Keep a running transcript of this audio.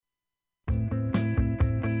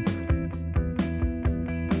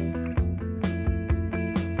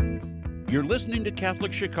You're listening to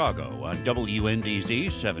Catholic Chicago on WNDZ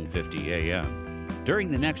 750 AM. During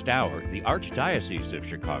the next hour, the Archdiocese of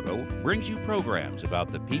Chicago brings you programs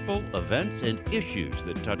about the people, events, and issues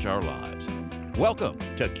that touch our lives. Welcome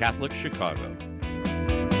to Catholic Chicago.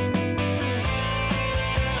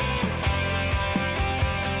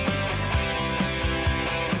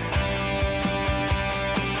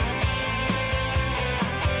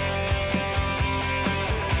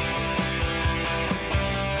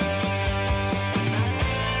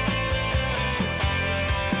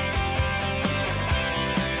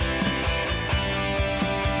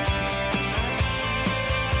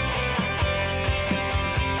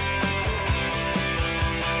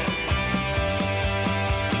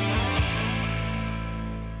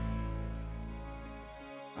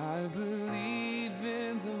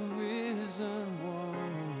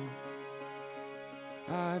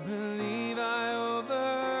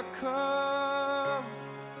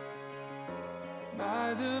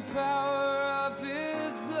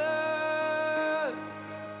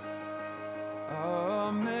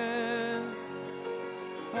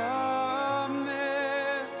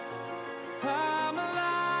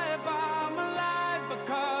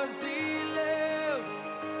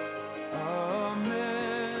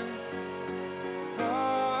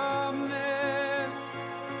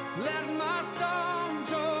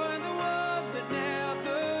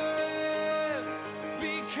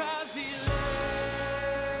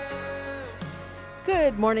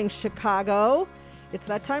 Good morning, Chicago. It's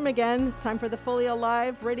that time again. It's time for the Fully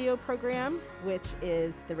Alive radio program, which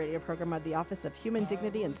is the radio program of the Office of Human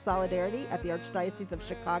Dignity and Solidarity at the Archdiocese of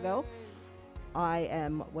Chicago. I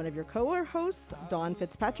am one of your co-hosts, Dawn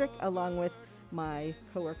Fitzpatrick, along with my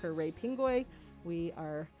coworker, Ray Pingoy. We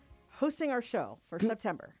are hosting our show for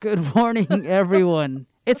September. Good morning, everyone.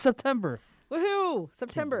 It's September. Woohoo!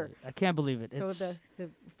 September. I can't believe it. So the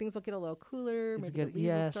things will get a little cooler. Maybe the leaves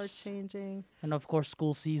will start changing. And of course,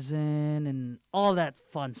 school season and all that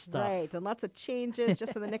fun stuff. Right, and lots of changes.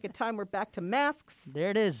 Just in the nick of time, we're back to masks. There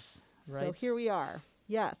it is. Right. So here we are.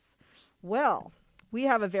 Yes. Well, we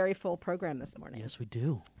have a very full program this morning. Yes, we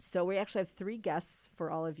do. So we actually have 3 guests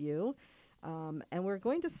for all of you. And we're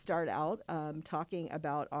going to start out talking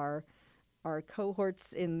about our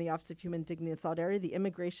cohorts in the Office of Human Dignity and Solidarity, the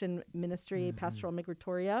Immigration Ministry, Pastoral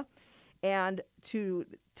Migratoria. And to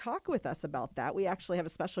talk with us about that, we actually have a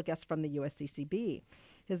special guest from the USCCB.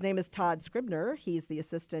 His name is Todd Scribner. He's the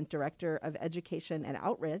Assistant Director of Education and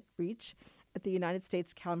Outreach at the United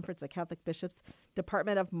States Conference of Catholic Bishops,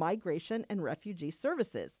 Department of Migration and Refugee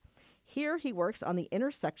Services. Here he works on the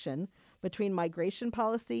intersection between migration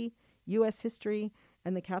policy, U.S. history,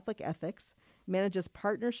 and the Catholic ethics, manages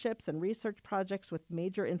partnerships and research projects with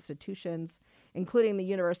major institutions, including the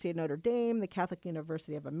University of Notre Dame, the Catholic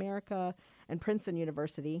University of America, and Princeton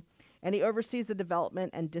University. And he oversees the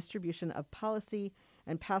development and distribution of policy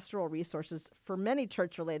and pastoral resources for many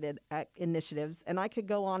church-related initiatives. And I could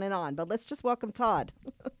go on, but let's just welcome Todd.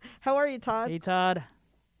 How are you, Todd? Hey, Todd.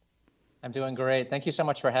 I'm doing great. Thank you so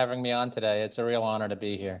much for having me on today. It's a real honor to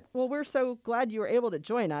be here. Well, we're so glad you were able to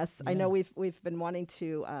join us. Yeah. I know we've been wanting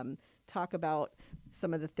to talk about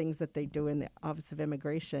some of the things that they do in the Office of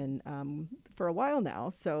Immigration for a while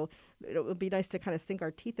now. So it would be nice to kind of sink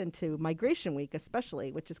our teeth into Migration Week,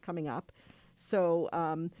 especially, which is coming up. So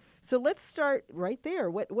so let's start right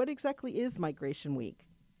there. What exactly is Migration Week?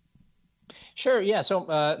 Sure, yeah. So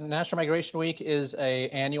National Migration Week is an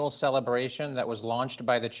annual celebration that was launched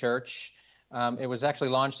by the church. It was actually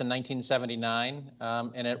launched in 1979,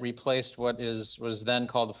 and it replaced what was then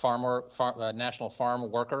called the National Farm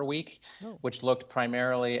Worker Week, which looked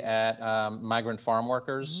primarily at migrant farm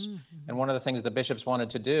workers. Mm-hmm. And one of the things the bishops wanted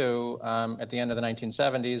to do at the end of the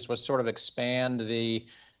 1970s was sort of expand the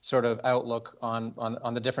sort of outlook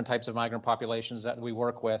on the different types of migrant populations that we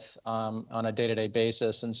work with on a day-to-day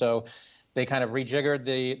basis. And so they kind of rejiggered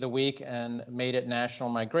the week and made it National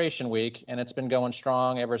Migration Week, and it's been going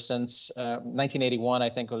strong ever since 1981, I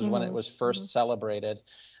think, was when it was first celebrated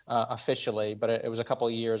officially, but it was a couple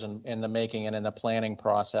of years in the making and in the planning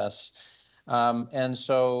process. And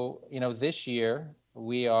so, this year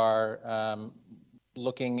we are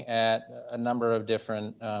looking at a number of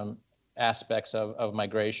different aspects of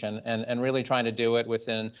migration and really trying to do it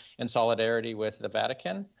in solidarity with the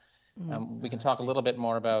Vatican. We can talk a little bit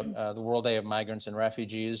more about the World Day of Migrants and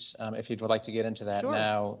Refugees, if you'd like to get into that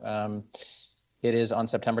now. It is on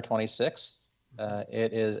September 26th.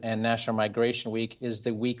 And National Migration Week is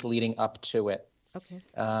the week leading up to it. Okay.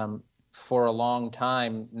 For a long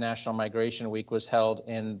time, National Migration Week was held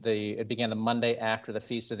it began the Monday after the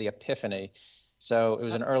Feast of the Epiphany. So it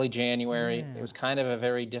was in early January. Yeah. It was kind of a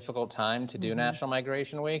very difficult time to do National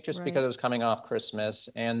Migration Week, just Right. because it was coming off Christmas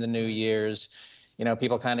and the New Year's,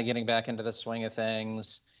 people kind of getting back into the swing of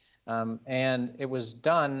things. And it was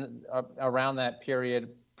done around that period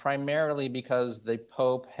primarily because the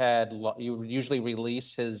Pope had usually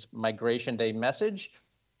release his Migration Day message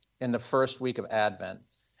in the first week of Advent.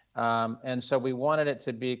 And so we wanted it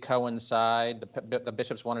to coincide, the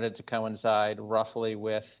bishops wanted it to coincide roughly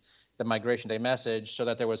with the Migration Day message so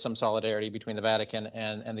that there was some solidarity between the Vatican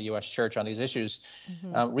and the U.S. Church on these issues.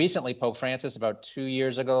 Recently, Pope Francis, about 2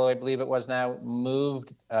 years ago, I believe it was now,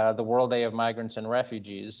 moved the World Day of Migrants and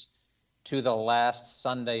Refugees to the last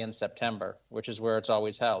Sunday in September, which is where it's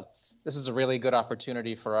always held. This is a really good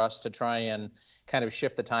opportunity for us to try and kind of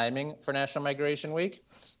shift the timing for National Migration Week.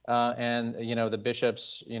 And the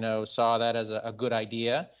bishops, saw that as a good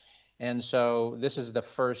idea. And so this is the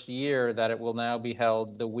first year that it will now be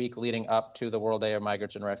held the week leading up to the World Day of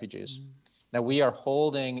Migrants and Refugees. Now we are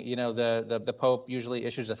holding, the Pope usually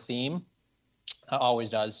issues a theme, always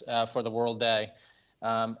does, for the World Day.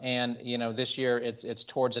 And this year it's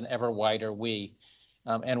towards an ever wider we.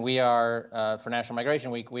 And we are, for National Migration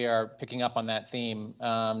Week, we are picking up on that theme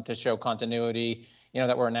to show continuity,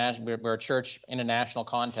 that we're a church in a national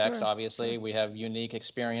context, Sure. obviously. We have unique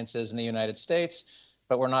experiences in the United States,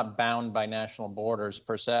 but we're not bound by national borders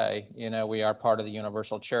per se. We are part of the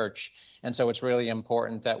universal church. And so it's really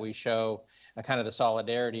important that we show a kind of the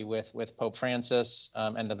solidarity with Pope Francis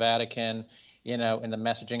and the Vatican, in the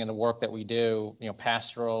messaging and the work that we do,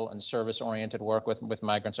 pastoral and service-oriented work with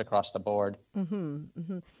migrants across the board.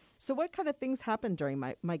 So what kind of things happen during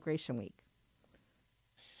Migration Week?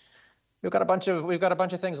 We've got a bunch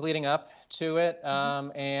of things leading up to it,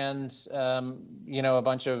 and a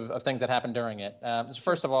bunch of things that happen during it.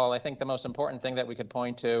 First of all, I think the most important thing that we could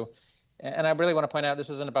point to, and I really want to point out,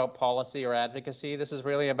 this isn't about policy or advocacy. This is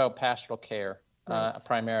really about pastoral care,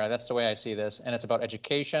 primarily. That's the way I see this, and it's about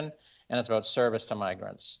education and it's about service to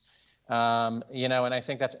migrants. And I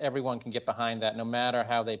think that's everyone can get behind that, no matter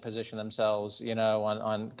how they position themselves,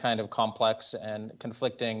 on kind of complex and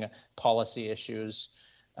conflicting policy issues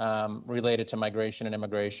related to migration and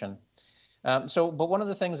immigration. But one of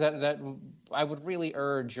the things that I would really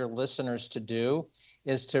urge your listeners to do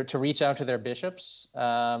is to reach out to their bishops,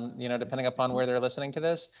 depending upon where they're listening to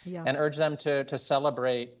this, and urge them to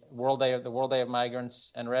celebrate the World Day of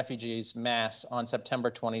Migrants and Refugees Mass on September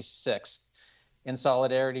 26th in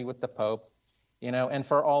solidarity with the Pope. And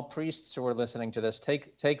for all priests who are listening to this,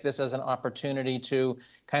 take this as an opportunity to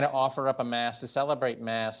kind of offer up a Mass, to celebrate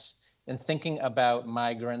Mass, and thinking about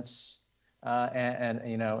migrants and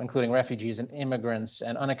including refugees and immigrants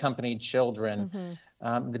and unaccompanied children,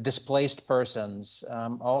 the displaced persons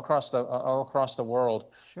all across the world.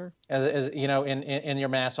 Sure. As in your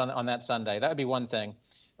Mass on that Sunday, that would be one thing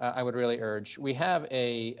I would really urge. We have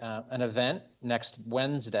an event next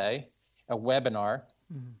Wednesday, a webinar,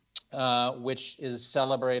 which is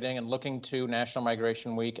celebrating and looking to National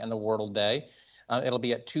Migration Week and the World Day. It'll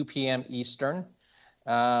be at 2 p.m. Eastern.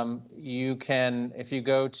 You can, if you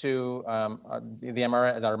go to the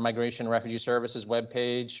MRS, our Migration Refugee Services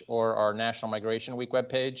webpage, or our National Migration Week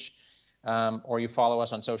webpage, or you follow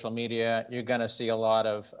us on social media, you're going to see a lot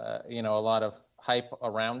of hype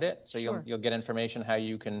around it. So you'll get information how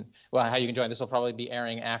you can join. This will probably be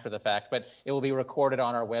airing after the fact, but it will be recorded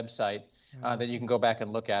on our website that you can go back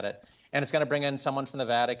and look at it. And it's going to bring in someone from the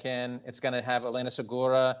Vatican. It's going to have Elena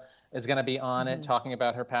Segura is going to be on it, talking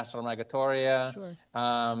about her Pastoral Migratoria. Sure.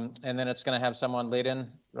 And then it's going to have someone, Leiden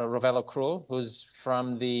Rovello Krull, who's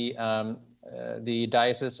from the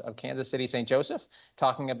Diocese of Kansas City, St. Joseph,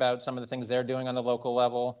 talking about some of the things they're doing on the local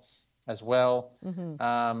level as well.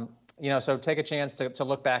 So take a chance to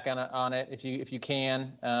look back on it if you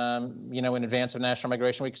can, in advance of National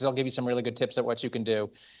Migration Week, because they'll give you some really good tips at what you can do.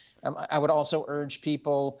 I would also urge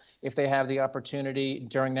people, if they have the opportunity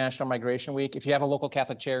during National Migration Week, if you have a local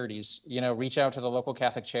Catholic Charities, reach out to the local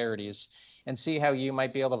Catholic Charities and see how you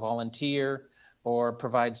might be able to volunteer or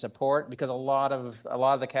provide support, because a lot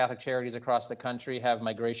of the Catholic Charities across the country have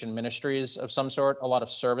migration ministries of some sort, a lot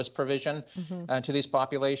of service provision to these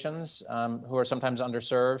populations who are sometimes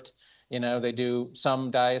underserved. They do,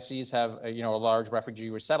 some dioceses have a large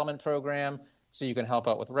refugee resettlement program, so you can help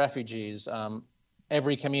out with refugees.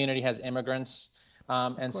 Every community has immigrants,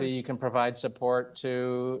 and so you can provide support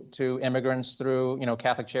to immigrants through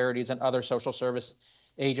Catholic Charities and other social service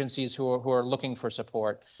agencies who are looking for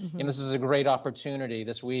support. And this is a great opportunity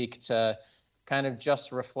this week to kind of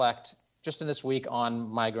just reflect, just in this week, on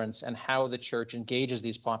migrants and how the Church engages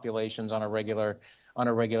these populations on a regular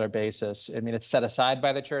basis. I mean, it's set aside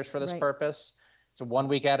by the Church for this purpose. So 1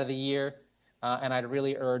 week out of the year, and I'd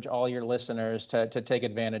really urge all your listeners to take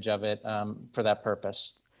advantage of it for that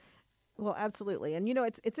purpose. Well, absolutely. And,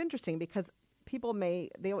 it's interesting because people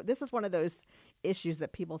this is one of those issues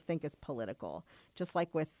that people think is political, just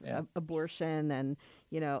like with abortion and,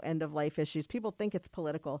 end of life issues. People think it's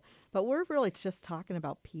political, but we're really just talking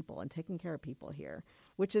about people and taking care of people here,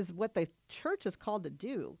 which is what the church is called to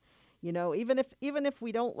do. Even if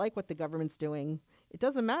we don't like what the government's doing, it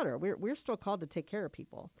doesn't matter. We're still called to take care of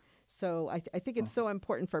people. So I think it's so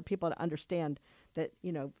important for people to understand that,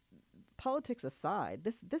 politics aside,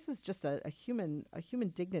 this is just a human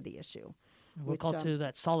dignity issue. We're called to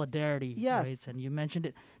that solidarity, yes. Right? And you mentioned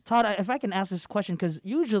it. Todd, if I can ask this question, because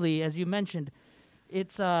usually, as you mentioned,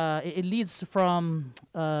 it leads from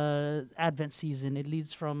Advent season. It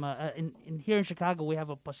leads from, here in Chicago, we have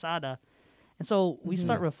a posada. And so we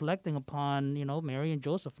start reflecting upon, Mary and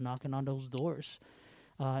Joseph knocking on those doors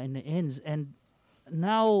in the inns. And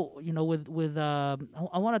now,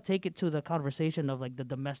 I want to take it to the conversation of like the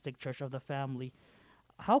domestic church of the family.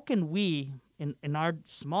 How can we, in our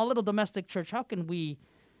small little domestic church, how can we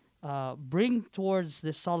bring towards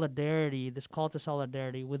this solidarity, this call to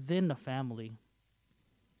solidarity within the family?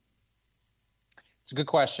 It's a good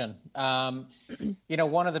question.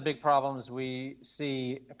 One of the big problems we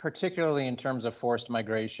see, particularly in terms of forced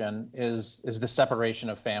migration, is the separation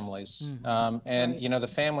of families. And right. The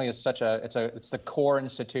family is it's the core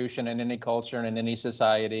institution in any culture and in any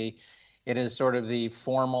society. It is sort of the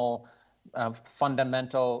formal,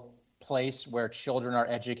 fundamental place where children are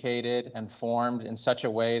educated and formed in such a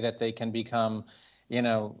way that they can become,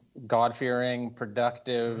 God-fearing,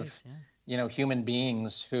 productive. Right, yeah. Human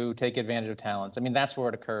beings who take advantage of talents. I mean, that's where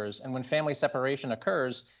it occurs. And when family separation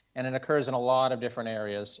occurs, and it occurs in a lot of different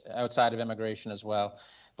areas outside of immigration as well,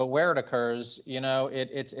 but where it occurs,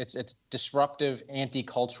 it's disruptive,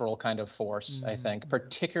 anti-cultural kind of force, I think,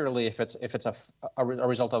 particularly if it's a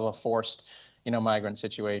result of a forced, migrant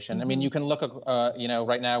situation. I mean, you can look at,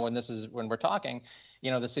 right now when we're talking,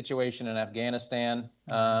 the situation in Afghanistan,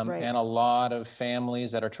 right. And a lot of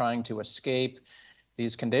families that are trying to escape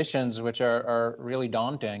these conditions, which are really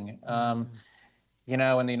daunting, and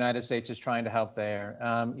the United States is trying to help there.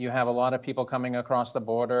 You have a lot of people coming across the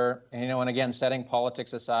border, and again, setting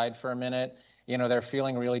politics aside for a minute, they're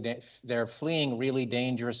fleeing really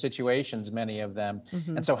dangerous situations, many of them.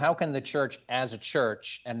 And so how can the church as a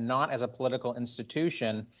church and not as a political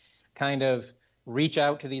institution kind of reach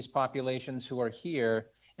out to these populations who are here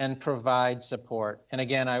and provide support? And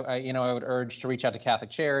again, I would urge to reach out to Catholic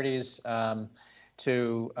Charities,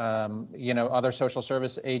 to other social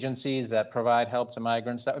service agencies that provide help to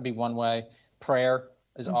migrants. That would be one way. Prayer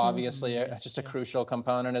is obviously just a crucial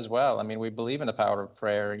component as well. I mean, we believe in the power of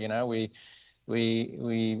prayer.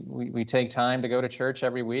 We take time to go to church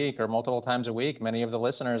every week or multiple times a week, many of the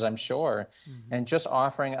listeners, I'm sure, and just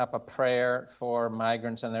offering up a prayer for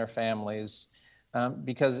migrants and their families.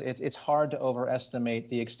 Because it's hard to overestimate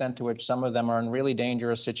the extent to which some of them are in really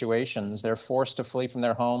dangerous situations. They're forced to flee from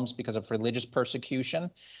their homes because of religious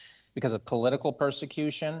persecution, because of political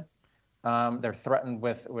persecution. They're threatened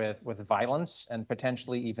with violence and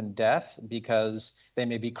potentially even death because they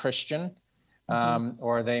may be Christian,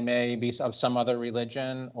 or they may be of some other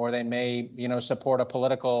religion, or they may, support a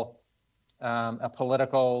political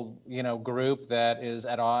group that is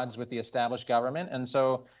at odds with the established government. And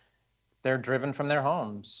so they're driven from their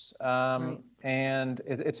homes, right. And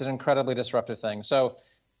it's an incredibly disruptive thing. So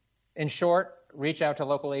in short, reach out to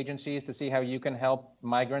local agencies to see how you can help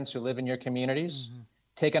migrants who live in your communities.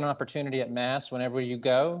 Take an opportunity at Mass whenever you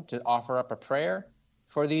go to offer up a prayer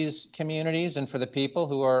for these communities and for the people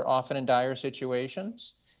who are often in dire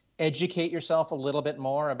situations. Educate yourself a little bit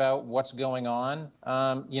more about what's going on,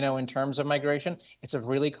 in terms of migration. It's a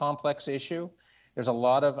really complex issue. There's a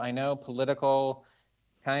lot of, political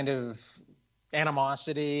kind of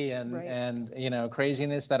animosity and right. and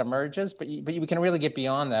craziness that emerges, but you can really get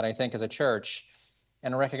beyond that, I think, as a church,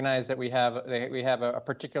 and recognize that we have a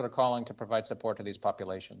particular calling to provide support to these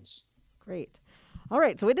populations. Great. All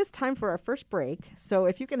right, so it is time for our first break. So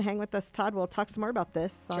if you can hang with us, Todd, we'll talk some more about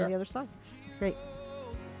this on the other side. Great.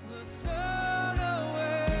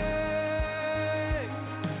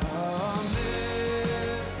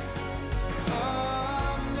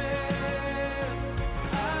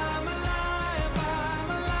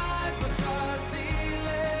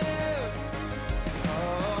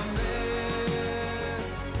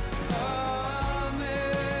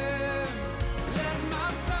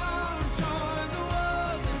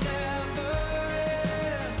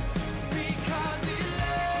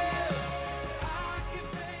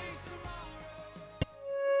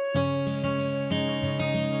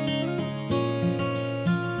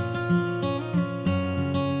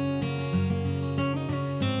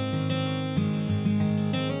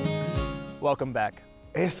 Welcome back.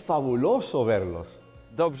 Es fabuloso verlos.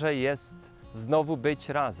 Dobrze jest znowu być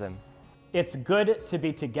razem. It's good to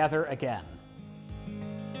be together again.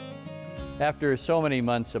 After so many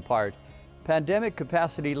months apart, pandemic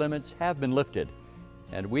capacity limits have been lifted,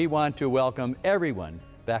 and we want to welcome everyone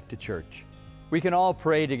back to church. We can all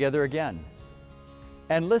pray together again.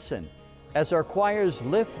 And listen as our choirs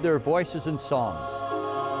lift their voices in song.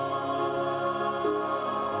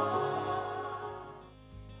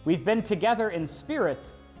 We've been together in spirit.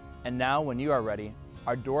 And now, when you are ready,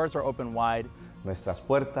 our doors are open wide. Nuestras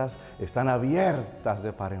puertas están abiertas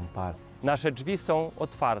de par en par. Nasze drzwi są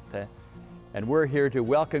otwarte. And we're here to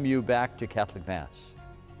welcome you back to Catholic Mass.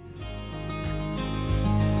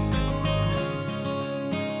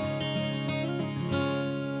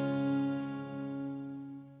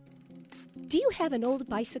 Do you have an old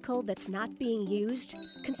bicycle that's not being used?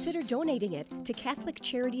 Consider donating it to Catholic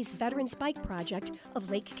Charities Veterans Bike Project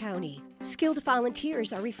of Lake County. Skilled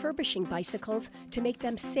volunteers are refurbishing bicycles to make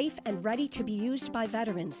them safe and ready to be used by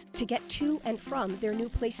veterans to get to and from their new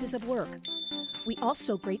places of work. We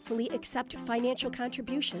also gratefully accept financial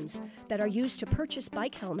contributions that are used to purchase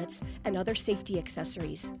bike helmets and other safety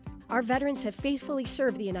accessories. Our veterans have faithfully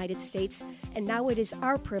served the United States, and now it is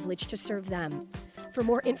our privilege to serve them. For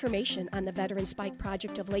more information on the Veterans Bike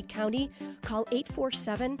Project of Lake County, call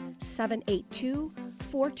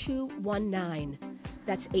 847-782-4219.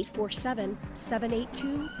 That's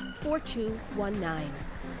 847-782-4219.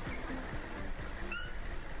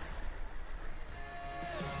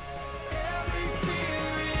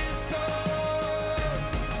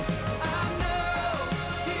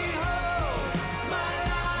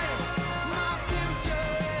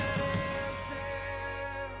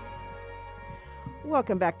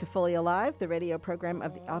 Welcome back to Fully Alive, the radio program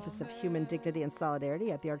of the Office of Human Dignity and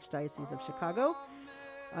Solidarity at the Archdiocese of Chicago.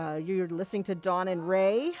 You're listening to Dawn and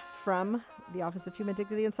Ray from the Office of Human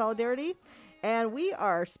Dignity and Solidarity. And we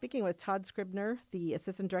are speaking with Todd Scribner, the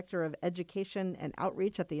Assistant Director of Education and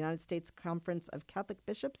Outreach at the United States Conference of Catholic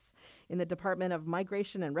Bishops in the Department of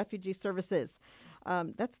Migration and Refugee Services.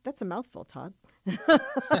 That's a mouthful, Todd. It's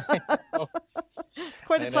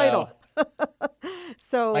quite a title.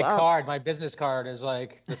 So my business card is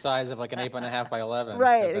like the size of like an 8.5 by 11.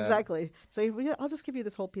 Right, exactly. So I'll just give you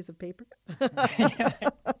this whole piece of paper.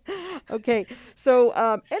 Okay.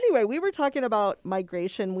 So anyway, we were talking about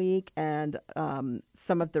Migration Week and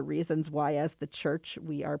some of the reasons why, as the church,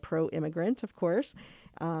 we are pro-immigrant, of course,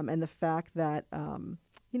 and the fact that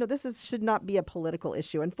this should not be a political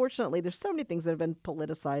issue. Unfortunately, there's so many things that have been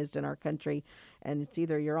politicized in our country, and it's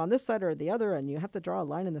either you're on this side or the other, and you have to draw a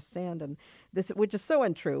line in the sand, and this, which is so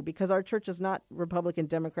untrue, because our church is not Republican,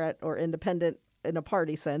 Democrat, or independent in a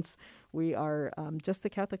party sense. We are just the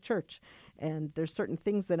Catholic Church, and there's certain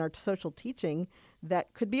things in our social teaching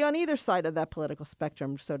that could be on either side of that political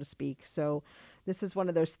spectrum, so to speak. So this is one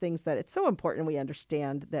of those things that it's so important we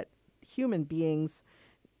understand that human beings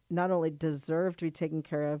not only deserve to be taken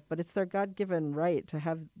care of, but it's their God-given right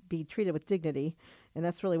to be treated with dignity, and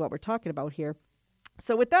that's really what we're talking about here.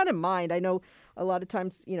 So with that in mind, I know a lot of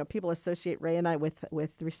times, people associate Ray and I with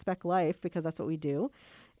Respect Life because that's what we do,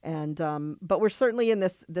 and but we're certainly in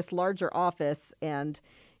this larger office, and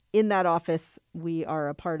in that office, we are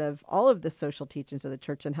a part of all of the social teachings of the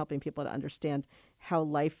church and helping people to understand how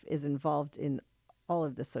life is involved in all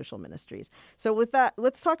of the social ministries. So with that,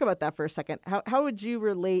 let's talk about that for a second. How would you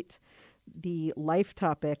relate the life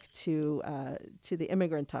topic to the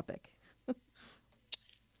immigrant topic?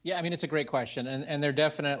 Yeah, I mean, it's a great question, and they're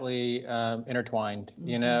definitely intertwined.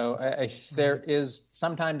 Mm-hmm. There is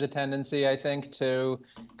sometimes a tendency, I think, to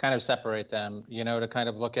kind of separate them, to kind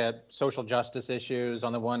of look at social justice issues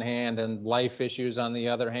on the one hand and life issues on the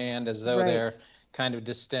other hand, as though they're kind of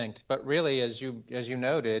distinct. But really, as you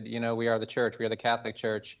noted, we are the church, we are the Catholic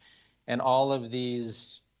Church, and all of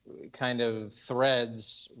these kind of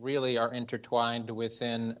threads really are intertwined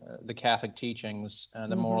within the Catholic teachings,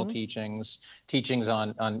 the moral teachings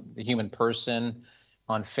on the human person,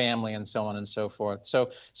 on family, and so on and so forth.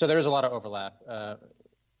 So there's a lot of overlap.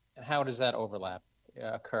 How does that overlap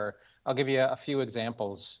occur? I'll give you a few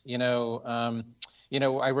examples.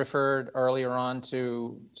 I referred earlier on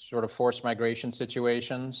to sort of forced migration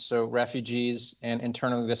situations, so refugees and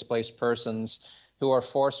internally displaced persons who are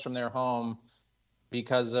forced from their home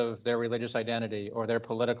because of their religious identity or their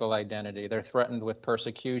political identity. They're threatened with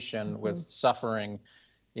persecution, with suffering,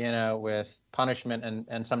 with punishment,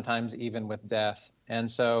 and sometimes even with death. And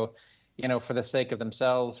so, for the sake of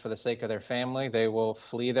themselves, for the sake of their family, they will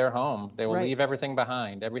flee their home. They will leave everything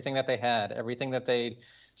behind, everything that they had, everything that they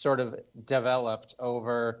sort of developed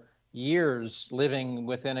over years living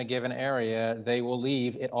within a given area, they will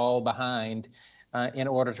leave it all behind in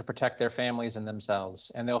order to protect their families and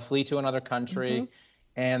themselves. And they'll flee to another country,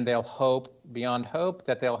 and they'll hope, beyond hope,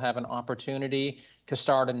 that they'll have an opportunity to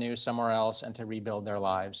start anew somewhere else and to rebuild their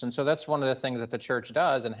lives. And so that's one of the things that the church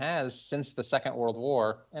does and has since the Second World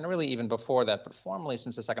War, and really even before that, but formally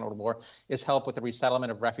since the Second World War, is help with the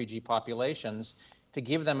resettlement of refugee populations to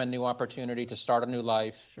give them a new opportunity to start a new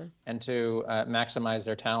life and to maximize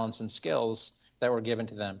their talents and skills that were given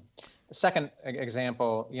to them. The second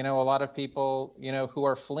example, a lot of people, who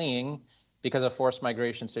are fleeing because of forced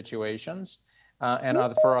migration situations, and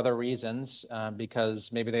for other reasons, because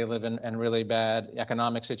maybe they live in really bad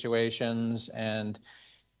economic situations and,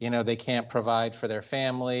 they can't provide for their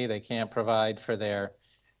family, they can't provide for their,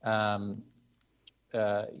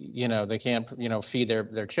 they can't, feed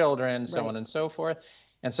their children, so on and so forth.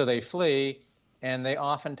 And so they flee, and they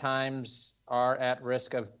oftentimes are at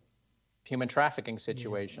risk of human trafficking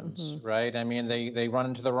situations, right? I mean, they run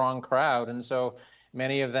into the wrong crowd, and so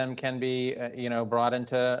many of them can be, brought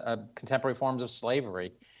into contemporary forms of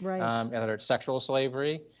slavery. Right. Whether it's sexual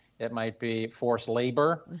slavery, it might be forced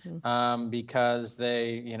labor, because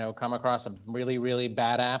they, come across some really, really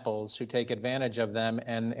bad apples who take advantage of them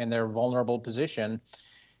and in their vulnerable position.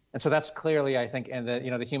 And so that's clearly, I think, and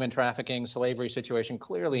the human trafficking, slavery situation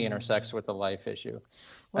clearly intersects with the life issue.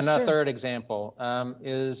 Well, and a third example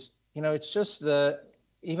is, it's just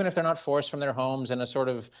even if they're not forced from their homes in a sort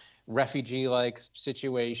of refugee-like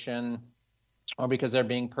situation or because they're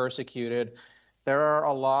being persecuted, there are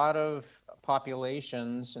a lot of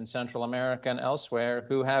populations in Central America and elsewhere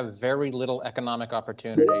who have very little economic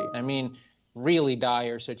opportunity. I mean, really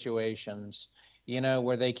dire situations,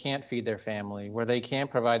 where they can't feed their family, where they can't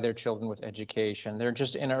provide their children with education. They're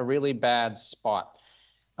just in a really bad spot.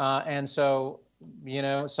 And so,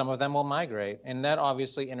 some of them will migrate. And that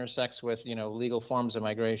obviously intersects with, legal forms of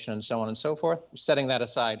migration and so on and so forth. Setting that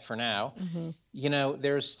aside for now,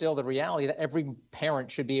 there's still the reality that every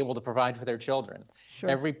parent should be able to provide for their children. Sure.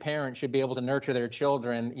 Every parent should be able to nurture their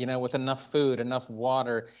children, with enough food, enough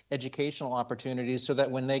water, educational opportunities, so that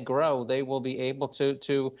when they grow, they will be able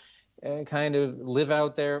to kind of live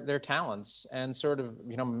out their talents and sort of,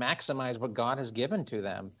 maximize what God has given to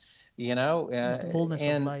them. The fullness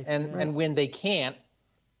of life. And when they can't,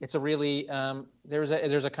 it's a really there's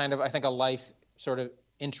a kind of, I think, a life sort of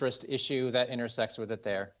interest issue that intersects with it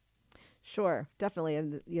there. Sure, definitely,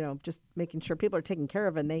 and just making sure people are taken care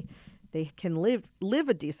of and they can live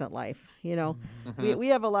a decent life. We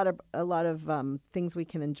have a lot of things we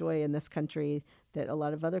can enjoy in this country that a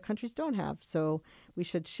lot of other countries don't have. So we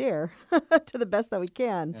should share to the best that we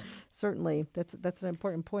can. Yeah. Certainly, that's an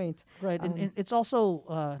important point. Right, and it's also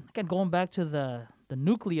again going back to the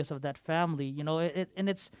nucleus of that family.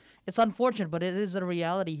 It's unfortunate, but it is a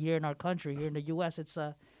reality here in our country, here in the U.S. It's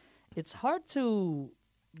hard to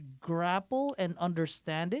grapple and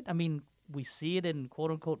understand it. I mean, we see it in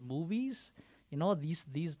quote unquote movies.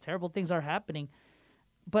 These terrible things are happening.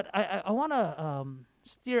 But I want to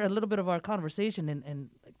steer a little bit of our conversation and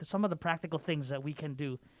some of the practical things that we can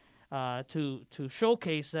do to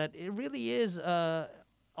showcase that it really is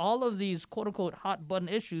all of these quote-unquote hot button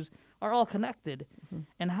issues are all connected.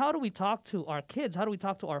 And how do we talk to our kids? How do we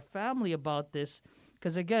talk to our family about this?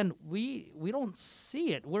 Because, again, we don't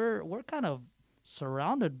see it. We're kind of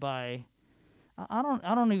surrounded by, I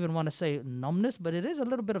don't even want to say numbness, but it is a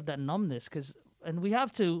little bit of that numbness, and we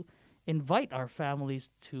have to invite our families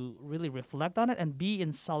to really reflect on it and be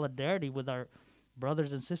in solidarity with our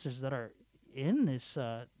brothers and sisters that are in these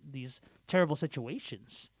terrible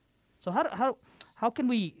situations. So how can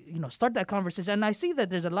we start that conversation? And I see that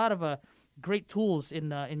there's a lot of great tools in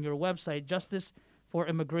your website,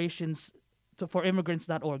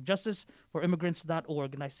 justiceforimmigrants.org,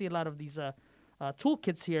 justiceforimmigrants.org, and I see a lot of these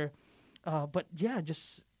toolkits here. But yeah,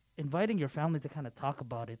 just inviting your family to kind of talk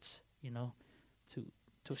about it, I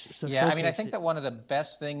think that one of the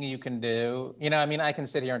best things you can do, I can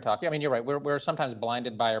sit here and talk. I mean, you're right. We're sometimes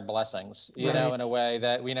blinded by our blessings, in a way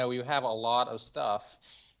that we have a lot of stuff,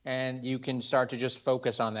 and you can start to just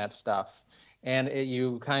focus on that stuff, and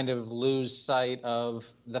you kind of lose sight of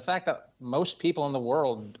the fact that most people in the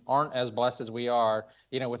world aren't as blessed as we are,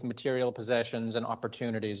 with material possessions and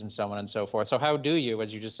opportunities and so on and so forth. So how do you,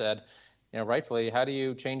 as you just said, rightfully, how do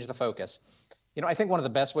you change the focus? I think one of the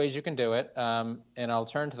best ways you can do it, and I'll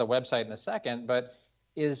turn to the website in a second, but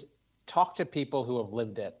is talk to people who have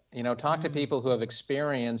lived it. Talk to people who have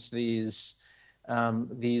experienced these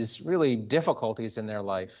really difficulties in their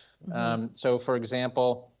life. So, for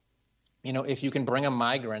example, if you can bring a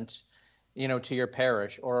migrant, to your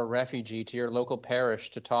parish, or a refugee to your local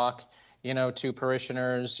parish to talk, to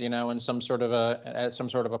parishioners, in some sort of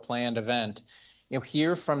a planned event.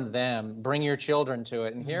 Hear from them, bring your children to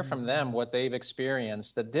it, and hear from them what they've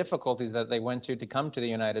experienced, the difficulties that they went to come to the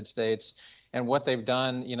United States, and what they've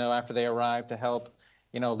done, after they arrived to help,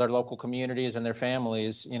 their local communities and their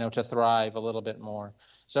families, to thrive a little bit more.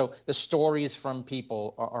 So the stories from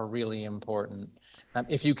people are really important.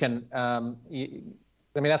 If you can,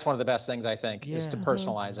 that's one of the best things, I think, is to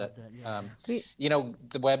personalize it.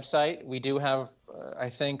 The website, we do have, I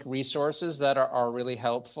think, resources that are really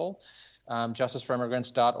helpful.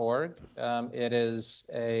 justiceforimmigrants.org. It is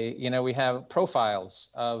we have profiles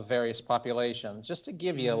of various populations, just to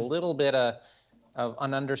give you a little bit of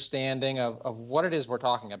an understanding of what it is we're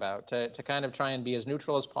talking about, to kind of try and be as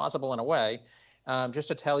neutral as possible in a way, just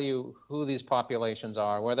to tell you who these populations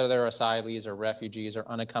are, whether they're asylees or refugees or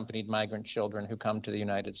unaccompanied migrant children who come to the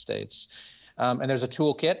United States. And there's a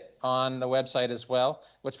toolkit on the website as well,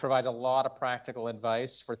 which provides a lot of practical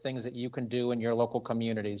advice for things that you can do in your local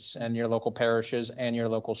communities and your local parishes and your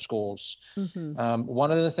local schools.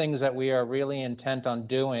 One of the things that we are really intent on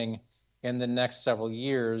doing in the next several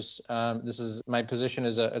years, this is my position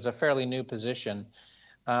is a fairly new position,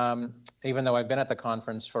 even though I've been at the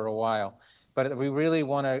conference for a while. But we really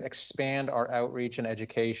want to expand our outreach and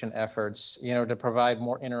education efforts, to provide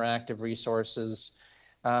more interactive resources.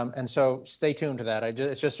 And so stay tuned to that.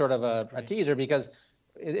 It's just sort of a teaser, because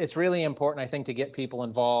it's really important, I think, to get people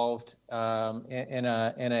involved in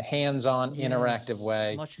a hands-on, interactive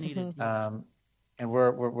way. Much needed. And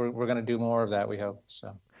we're going to do more of that, we hope.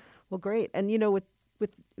 So. Well, great. And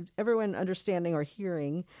with everyone understanding or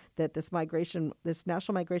hearing that this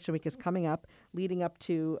National Migration Week is coming up, leading up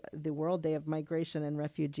to the World Day of Migration and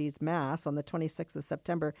Refugees Mass on the 26th of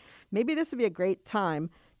September, maybe this would be a great time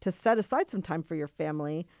to set aside some time for your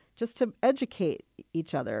family, just to educate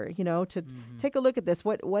each other, to take a look at this.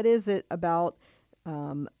 What is it about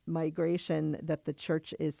migration that the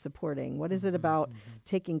church is supporting? What is it about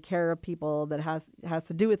taking care of people that has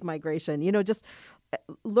to do with migration? Just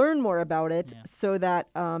learn more about it, so that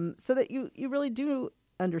you really do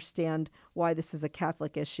understand why this is a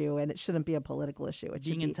Catholic issue and it shouldn't be a political issue. It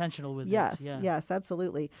Being intentional with it. Yes,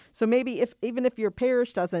 absolutely. So maybe even if your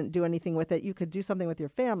parish doesn't do anything with it, you could do something with your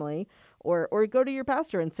family, or go to your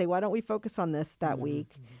pastor and say, why don't we focus on this that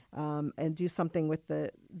week, and do something with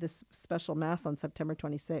this special Mass on September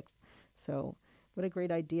 26th. So what a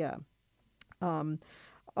great idea. All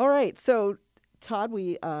right, so Todd,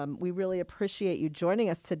 we really appreciate you joining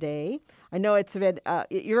us today. I know it's been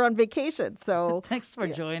you're on vacation, so thanks for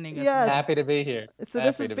joining us. Yes. Happy to be here. So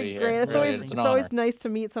this has been great. It's always nice to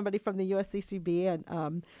meet somebody from the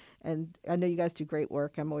USCCB, and I know you guys do great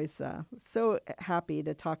work. I'm always so happy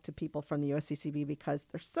to talk to people from the USCCB, because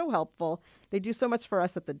they're so helpful. They do so much for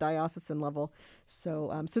us at the diocesan level.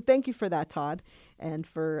 So thank you for that, Todd, and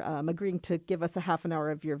for agreeing to give us a half an hour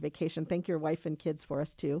of your vacation. Thank your wife and kids for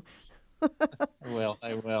us too. I will.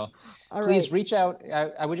 All Please right. reach out.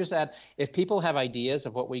 I would just add, if people have ideas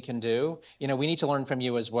of what we can do, we need to learn from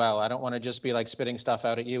you as well. I don't want to just be like spitting stuff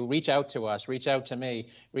out at you. Reach out to us, reach out to me,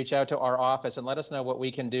 reach out to our office, and let us know what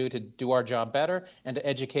we can do to do our job better and to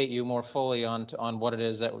educate you more fully on what it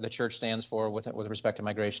is that the church stands for with respect to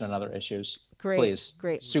migration and other issues. Great. Please.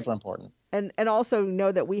 Great. Super important. And also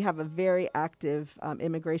know that we have a very active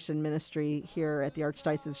immigration ministry here at the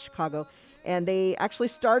Archdiocese of Chicago. And they actually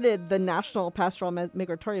started the National Pastoral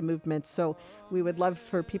Migratoria Movement. So we would love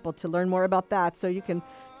for people to learn more about that. So you can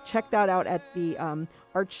check that out at the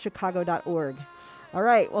archchicago.org. All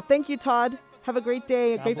right. Well, thank you, Todd. Have a great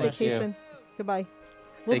day, a great vacation. Goodbye.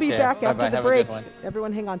 We'll be back after the break.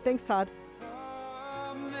 Everyone hang on. Thanks, Todd.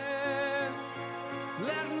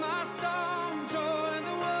 Let my song join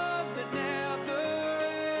the world that never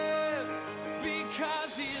ends,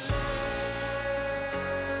 because he lives.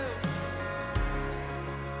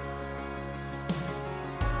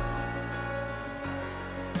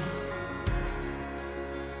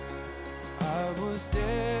 I was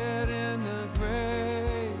dead in the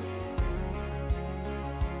grave.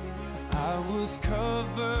 I was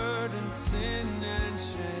covered in sin and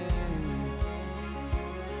shame.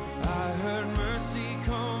 I heard mercy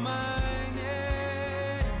call my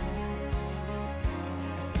name.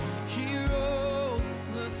 He rolled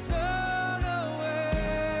the sun away.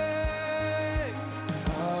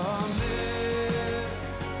 Amen.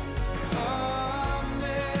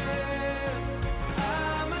 Amen.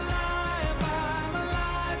 I'm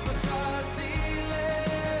alive because he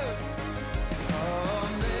lives.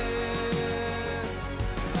 Amen.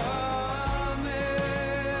 Amen.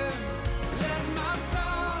 Let my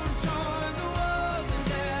song join the world.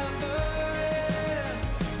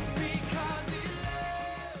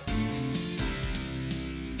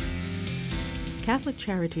 Catholic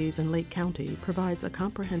Charities in Lake County provides a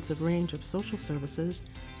comprehensive range of social services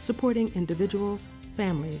supporting individuals,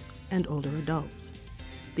 families, and older adults.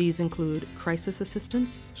 These include crisis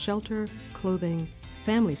assistance, shelter, clothing,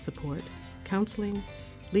 family support, counseling,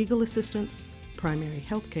 legal assistance, primary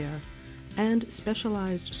health care, and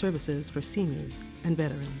specialized services for seniors and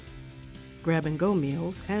veterans. Grab-and-go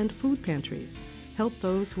meals and food pantries help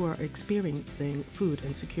those who are experiencing food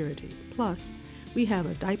insecurity. Plus, we have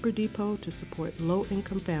a diaper depot to support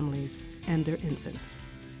low-income families and their infants.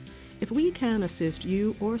 If we can assist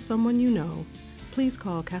you or someone you know, please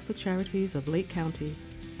call Catholic Charities of Lake County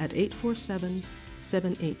at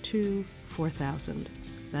 847-782-4000.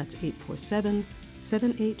 That's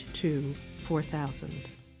 847-782-4000.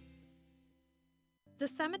 The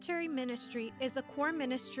Cemetery Ministry is a core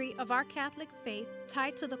ministry of our Catholic faith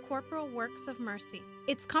tied to the corporal works of mercy.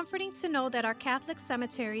 It's comforting to know that our Catholic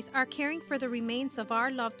cemeteries are caring for the remains of our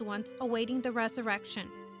loved ones awaiting the resurrection.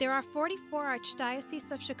 There are 44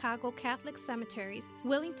 Archdiocese of Chicago Catholic cemeteries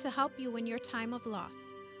willing to help you in your time of loss.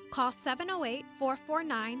 Call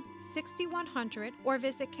 708-449-6100 or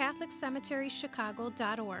visit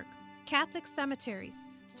CatholicCemeteriesChicago.org. Catholic Cemeteries,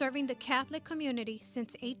 serving the Catholic community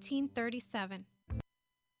since 1837.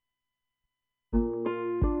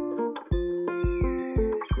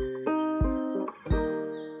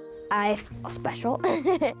 I feel special.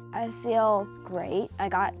 I feel great. I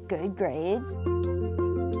got good grades.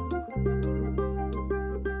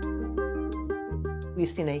 We've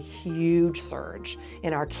seen a huge surge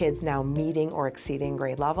in our kids now meeting or exceeding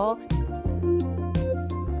grade level.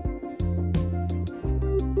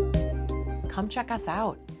 Come check us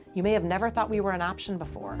out. You may have never thought we were an option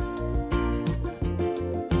before.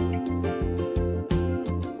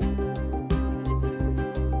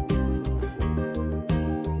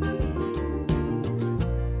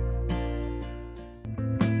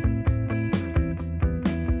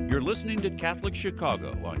 Listening to Catholic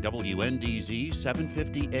Chicago on WNDZ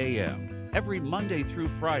 750 AM. Every Monday through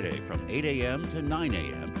Friday from 8 a.m. to 9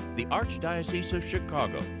 a.m., the Archdiocese of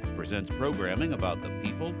Chicago presents programming about the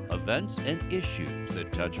people, events, and issues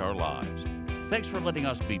that touch our lives. Thanks for letting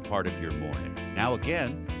us be part of your morning. Now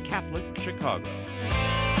again, Catholic Chicago.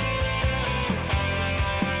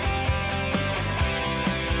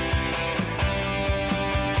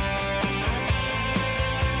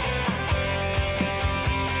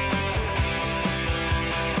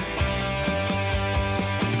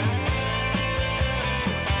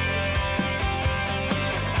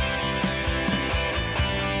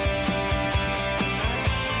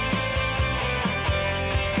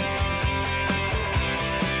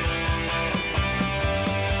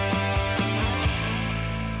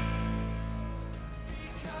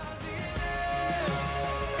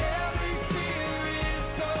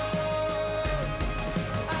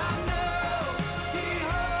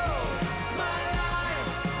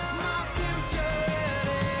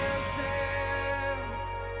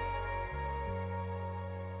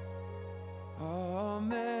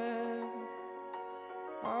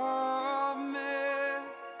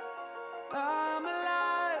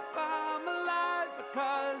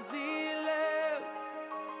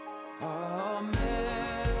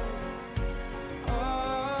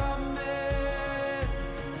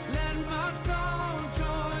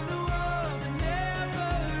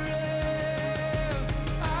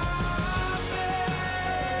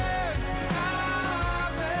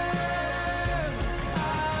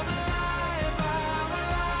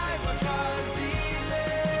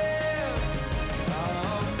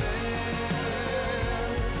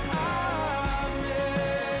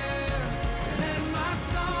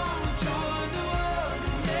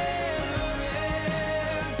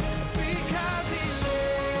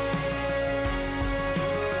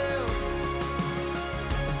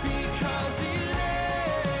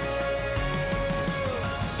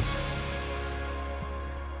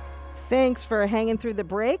 Thanks for hanging through the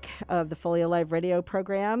break of the Fully Alive radio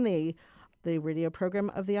program, the radio program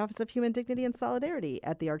of the Office of Human Dignity and Solidarity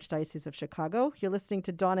at the Archdiocese of Chicago. You're listening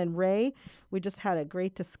to Dawn and Ray. We just had a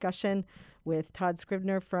great discussion with Todd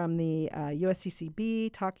Scribner from the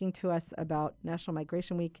USCCB talking to us about National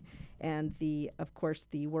Migration Week and of course,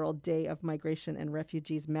 the World Day of Migration and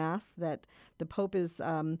Refugees Mass that the Pope is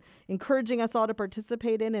encouraging us all to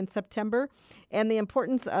participate in September, and the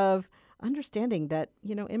importance of understanding that,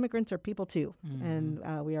 immigrants are people too, and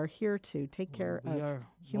we are here to take care of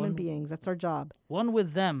human beings. That's our job. One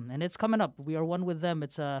with them, and it's coming up. We are one with them.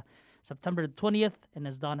 It's September 20th, and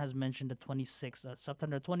as Don has mentioned, the 26th.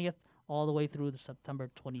 September 20th all the way through the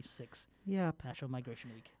September 26th. Yep. National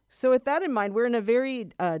Migration Week. So with that in mind, we're in a very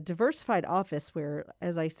diversified office where,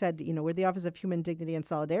 as I said, we're the Office of Human Dignity and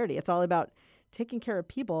Solidarity. It's all about taking care of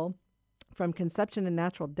people from conception and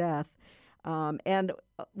natural death. And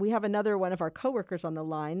we have another one of our coworkers on the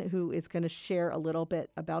line who is going to share a little bit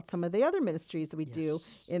about some of the other ministries that we do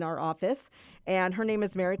in our office. And her name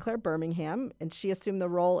is Mary Claire Birmingham, and she assumed the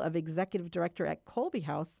role of executive director at Colby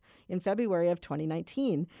House in February of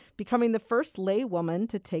 2019, becoming the first lay woman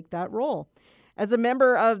to take that role. As a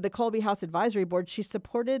member of the Colby House Advisory Board, she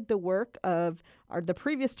supported the work of the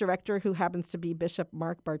previous director, who happens to be Bishop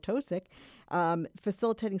Mark Bartosik,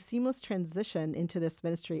 facilitating seamless transition into this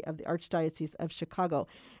ministry of the Archdiocese of Chicago.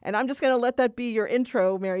 And I'm just going to let that be your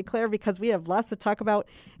intro, Mary Claire, because we have lots to talk about,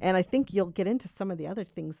 and I think you'll get into some of the other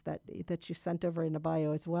things that you sent over in the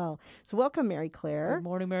bio as well. So welcome, Mary Claire. Good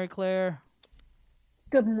morning, Mary Claire.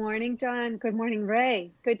 Good morning, Dawn. Good morning,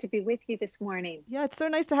 Ray. Good to be with you this morning. Yeah, it's so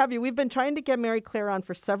nice to have you. We've been trying to get Mary Claire on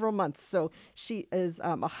for several months, so she is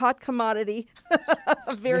a hot commodity,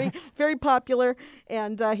 very, very popular,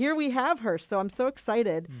 and here we have her. So I'm so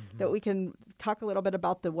excited that we can talk a little bit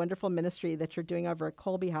about the wonderful ministry that you're doing over at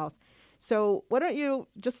Colby House. So why don't you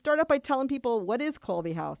just start up by telling people, what is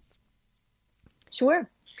Colby House? Sure.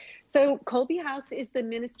 So Colby House is the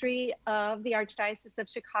ministry of the Archdiocese of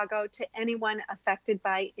Chicago to anyone affected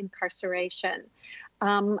by incarceration.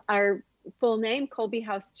 Our full name, Colby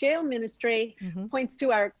House Jail Ministry, points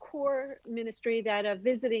to our core ministry that of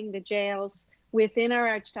visiting the jails within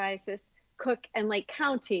our Archdiocese, Cook and Lake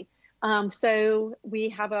County. So we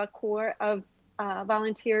have a core of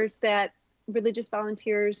religious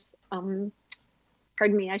volunteers,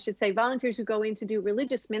 volunteers who go in to do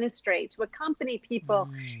religious ministry, to accompany people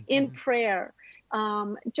in prayer,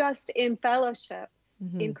 just in fellowship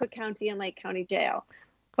in Cook County and Lake County Jail.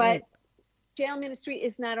 But jail ministry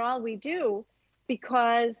is not all we do,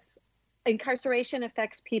 because incarceration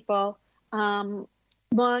affects people long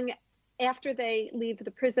after they leave the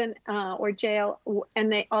prison or jail,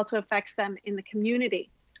 and they also affects them in the community.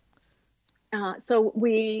 So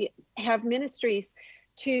we have ministries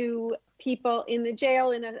to people in the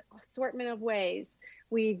jail in an assortment of ways.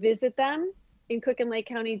 We visit them in Cook and Lake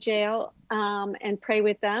County Jail and pray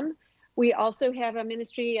with them. We also have a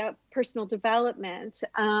ministry of personal development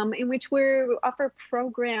in which we offer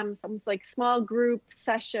programs, almost like small group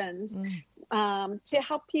sessions, to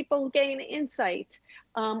help people gain insight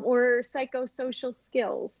or psychosocial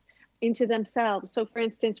skills into themselves. So for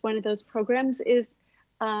instance, one of those programs is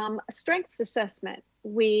a strengths assessment.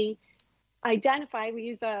 We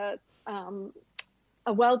use a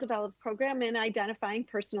well-developed program in identifying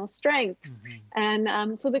personal strengths.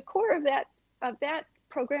 And so the core of that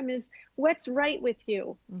program is what's right with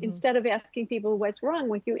you. Instead of asking people what's wrong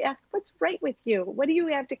with you, ask what's right with you. What do you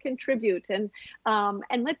have to contribute? And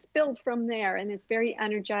let's build from there. And it's very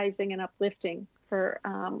energizing and uplifting for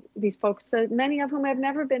these folks, many of whom have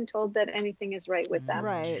never been told that anything is right with them.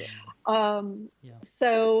 Right.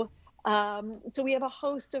 So we have a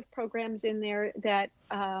host of programs in there that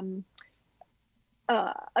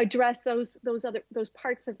address those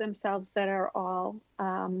parts of themselves that are all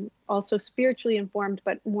also spiritually informed,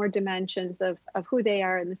 but more dimensions of who they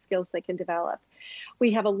are and the skills they can develop.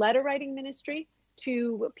 We have a letter writing ministry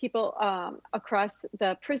to people across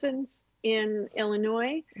the prisons in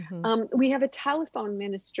Illinois. We have a telephone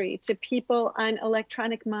ministry to people on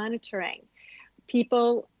electronic monitoring.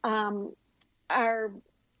 People are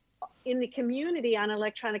in the community on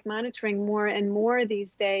electronic monitoring more and more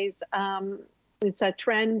these days. It's a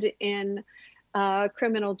trend in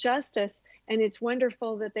criminal justice, and it's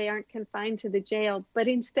wonderful that they aren't confined to the jail, but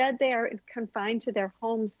instead they are confined to their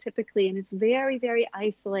homes typically, and it's very, very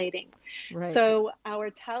isolating. Right. So our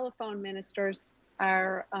telephone ministers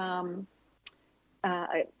are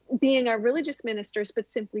being our religious ministers, but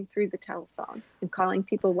simply through the telephone and calling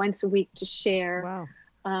people once a week to share,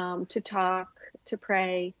 to talk, to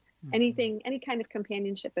pray, any kind of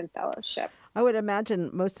companionship and fellowship. I would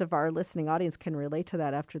imagine most of our listening audience can relate to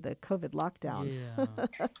that after the COVID lockdown.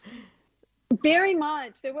 Yeah. Very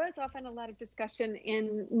much. There was often a lot of discussion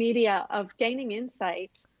in media of gaining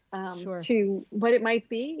insight to what it might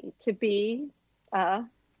be to be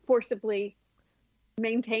forcibly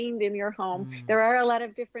maintained in your home. There are a lot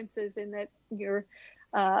of differences in that your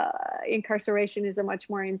incarceration is a much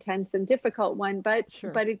more intense and difficult one, but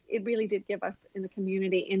it really did give us in the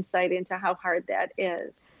community insight into how hard that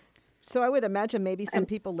is. So I would imagine maybe some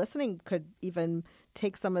people listening could even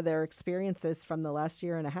take some of their experiences from the last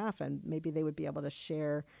year and a half, and maybe they would be able to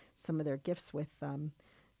share some of their gifts with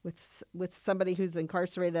somebody who's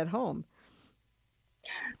incarcerated at home.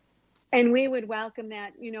 And we would welcome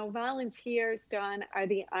that. You know, volunteers, Dawn, are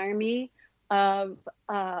the army of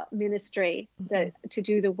ministry to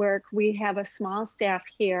do the work. We have a small staff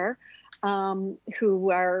here who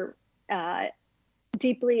are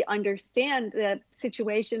deeply understand the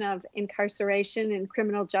situation of incarceration and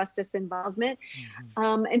criminal justice involvement.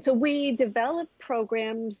 And so we develop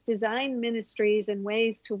programs, design ministries and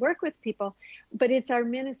ways to work with people, but it's our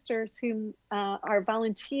ministers who are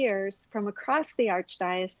volunteers from across the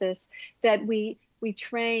Archdiocese that we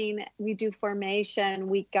train, we do formation,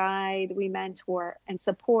 we guide, we mentor and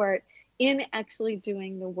support in actually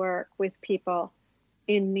doing the work with people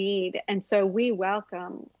in need. And so we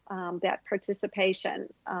welcome that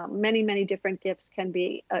participation. Many different gifts can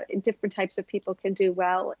be, different types of people can do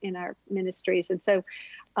well in our ministries. And so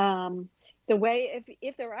the way,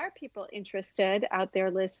 if there are people interested out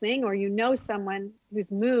there listening, or you know someone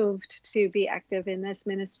who's moved to be active in this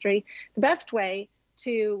ministry, the best way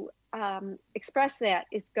to express that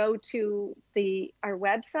is go to our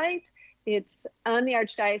website. It's on the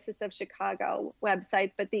Archdiocese of Chicago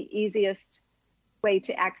website, but the easiest way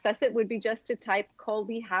to access it would be just to type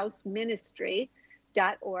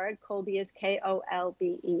kolbehouseministry.org. Kolbe is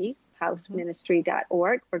Kolbe,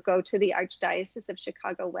 houseministry.org, or go to the Archdiocese of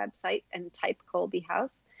Chicago website and type Kolbe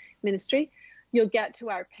House Ministry. You'll get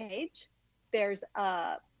to our page. There's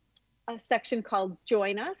a section called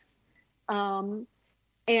Join Us.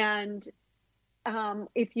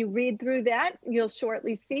 If you read through that, you'll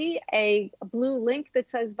shortly see a blue link that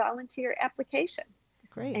says volunteer application.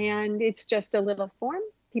 Great. And it's just a little form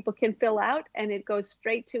people can fill out, and it goes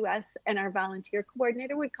straight to us, and our volunteer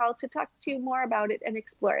coordinator would call to talk to you more about it and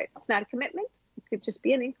explore it. It's not a commitment. It could just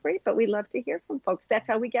be an inquiry, but we love to hear from folks. That's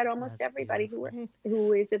how we get almost everybody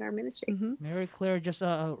who is in our ministry. Mary Claire, just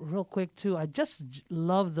real quick too, I just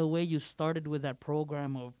love the way you started with that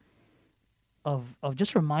program of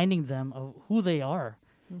just reminding them of who they are.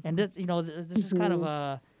 And that, this is kind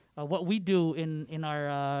of what we do in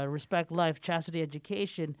our Respect Life Chastity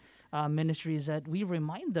Education ministry, is that we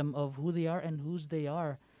remind them of who they are and whose they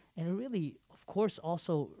are. And it really, of course,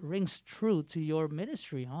 also rings true to your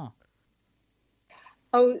ministry, huh?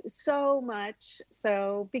 Oh, so much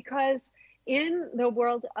so, because in the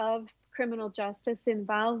world of criminal justice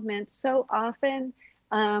involvement, so often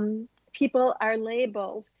people are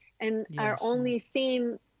labeled and are only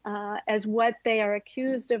seen as what they are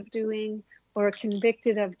accused of doing or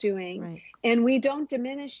convicted of doing. Right. And we don't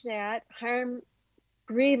diminish that.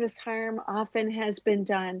 Grievous harm often has been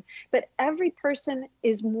done. But every person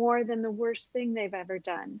is more than the worst thing they've ever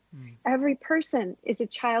done. Every person is a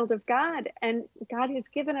child of God, and God has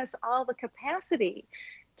given us all the capacity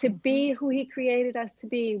to be who he created us to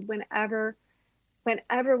be whenever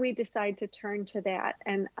we decide to turn to that.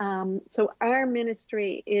 And so our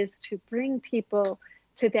ministry is to bring people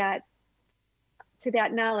to that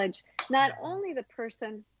knowledge, not only the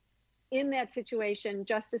person in that situation,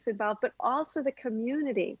 justice involved, but also the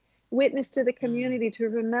community, witness to the community, to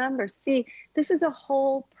remember, see, this is a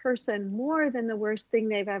whole person, more than the worst thing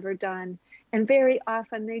they've ever done. And very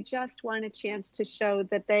often they just want a chance to show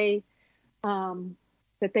that they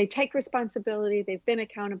take responsibility, they've been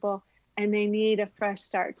accountable, and they need a fresh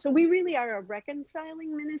start. So we really are a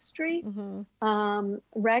reconciling ministry,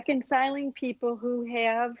 reconciling people who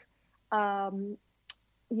have,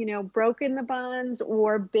 broken the bonds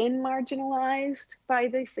or been marginalized by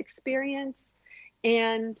this experience,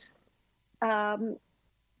 and to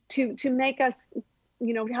make us,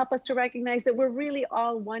 help us to recognize that we're really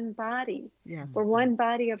all one body. Yes. We're one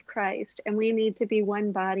body of Christ, and we need to be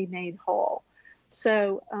one body made whole.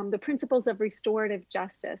 So the principles of restorative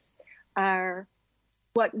justice are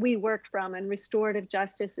what we work from, and restorative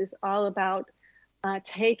justice is all about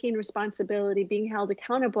taking responsibility, being held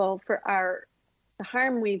accountable for the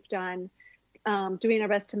harm we've done, doing our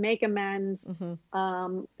best to make amends,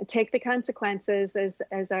 take the consequences as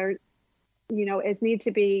need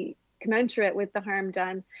to be commensurate with the harm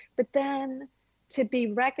done, but then to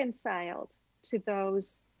be reconciled to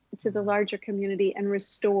the larger community and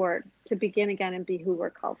restored to begin again and be who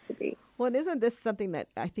we're called to be. Well, and isn't this something that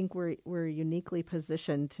I think we're uniquely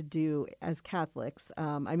positioned to do as Catholics?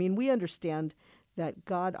 We understand that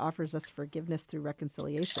God offers us forgiveness through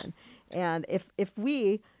reconciliation. And if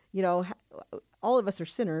we, all of us are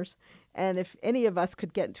sinners, and if any of us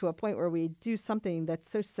could get to a point where we do something that's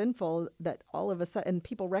so sinful that all of a sudden, and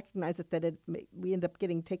people recognize it, that we end up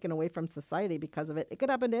getting taken away from society because of it. It could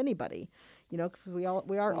happen to anybody, because we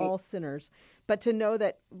are all sinners. But to know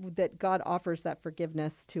that God offers that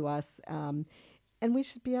forgiveness to us, and we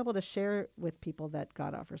should be able to share with people that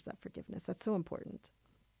God offers that forgiveness. That's so important.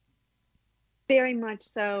 Very much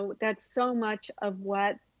so. That's so much of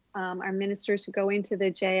what our ministers who go into the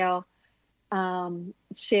jail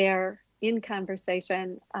share in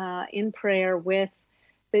conversation, in prayer with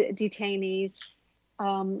the detainees,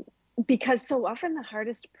 because so often the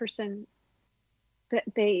hardest person that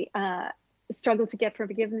they struggle to get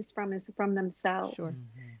forgiveness from is from themselves.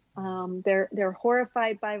 Sure. They're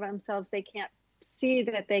horrified by themselves. They can't see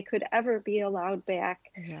that they could ever be allowed back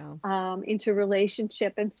into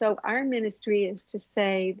relationship. And so our ministry is to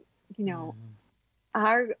say, you know,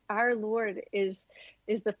 our Lord is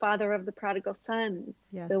the Father of the prodigal son,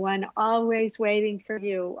 the one always waiting for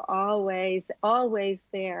you, always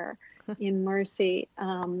there in mercy,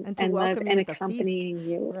 and love and accompanying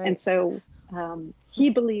you. Right. And so he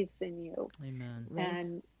believes in you. Amen.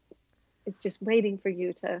 And it's just waiting for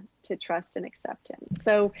you to trust and accept him.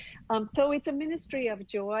 So so it's a ministry of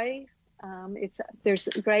joy. There's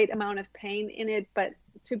a great amount of pain in it, but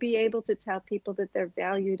to be able to tell people that they're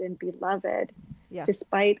valued and beloved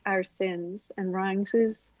despite our sins and wrongs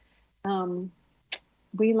is,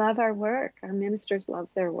 we love our work. Our ministers love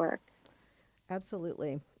their work.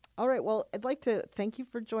 Absolutely. All right. Well, I'd like to thank you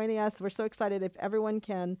for joining us. We're so excited. If everyone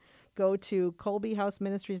can go to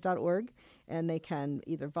colbyhouseministries.org and they can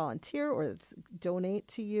either volunteer or donate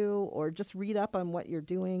to you or just read up on what you're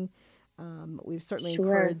doing. We certainly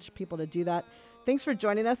encourage people to do that. Thanks for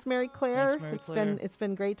joining us, Mary Claire. Thanks, Mary Claire. It's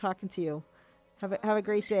been great talking to you. Have a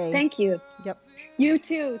great day. Thank you. Yep. You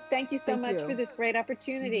too. Thank you so much for this great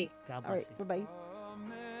opportunity. God bless you. Bye-bye.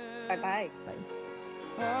 Bye-bye. Bye.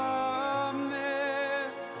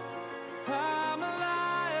 Amen. I'm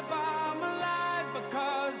alive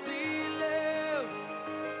because he lives.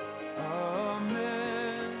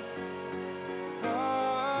 Amen.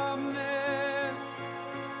 Amen.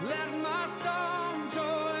 Let my song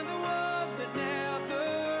join the world that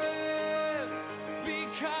never ends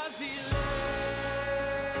because he lives.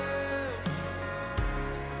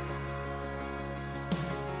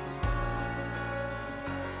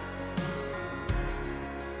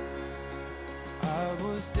 I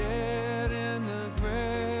was dead in the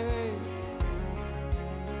grave.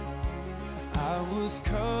 I was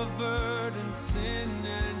covered in sin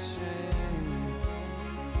and shame.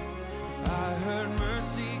 I heard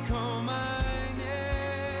mercy call my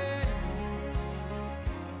name.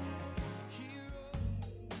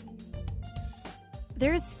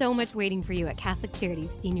 There is so much waiting for you at Catholic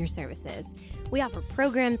Charities Senior Services. We offer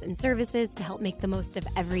programs and services to help make the most of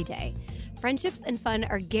every day. Friendships and fun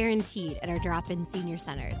are guaranteed at our drop-in senior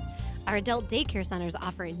centers. Our adult daycare centers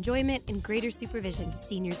offer enjoyment and greater supervision to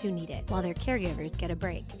seniors who need it, while their caregivers get a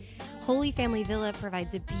break. Holy Family Villa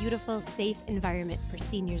provides a beautiful, safe environment for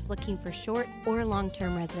seniors looking for short or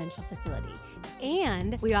long-term residential facility.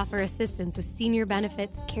 And we offer assistance with senior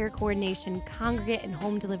benefits, care coordination, congregate and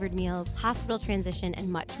home-delivered meals, hospital transition,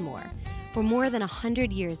 and much more. For more than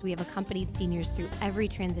 100 years, we have accompanied seniors through every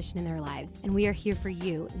transition in their lives, and we are here for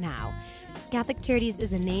you now. Catholic Charities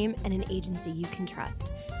is a name and an agency you can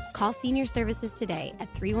trust. Call Senior Services today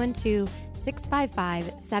at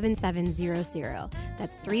 312-655-7700.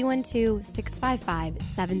 That's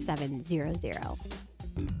 312-655-7700.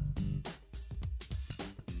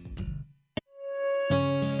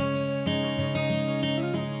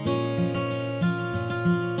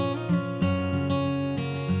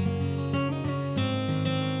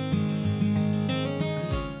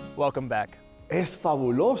 Welcome back. Es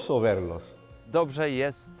fabuloso verlos. Dobrze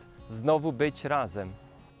jest znowu być razem.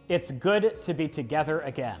 It's good to be together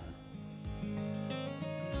again.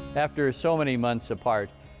 After so many months apart,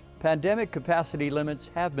 pandemic capacity limits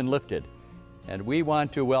have been lifted, and we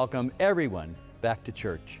want to welcome everyone back to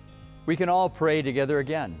church. We can all pray together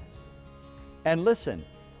again. And listen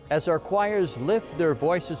as our choirs lift their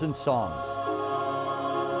voices in song.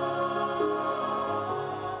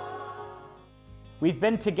 We've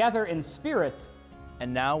been together in spirit.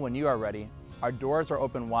 And now, when you are ready, our doors are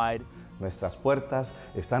open wide. Nuestras puertas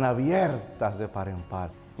están abiertas de par en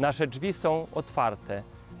par. Nasze drzwi są otwarte.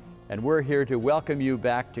 And we're here to welcome you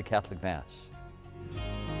back to Catholic Mass.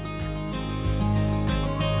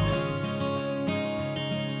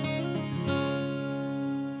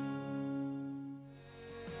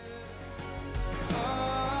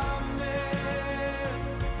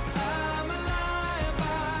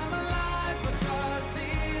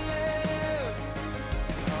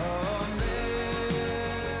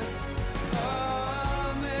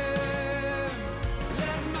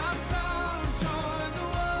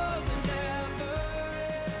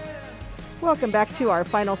 Welcome back to our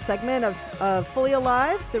final segment of Fully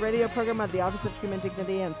Alive, the radio program of the Office of Human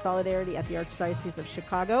Dignity and Solidarity at the Archdiocese of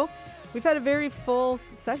Chicago. We've had a very full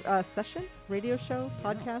session, radio show,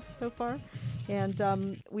 podcast so far.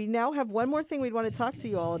 And we now have one more thing we'd want to talk to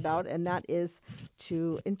you all about, and that is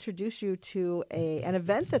to introduce you to an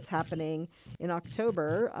event that's happening in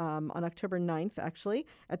October, on October 9th, actually,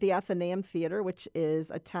 at the Athenaeum Theater, which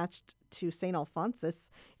is attached to St.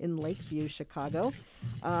 Alphonsus in Lakeview, Chicago.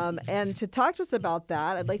 And to talk to us about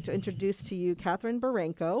that, I'd like to introduce to you Catherine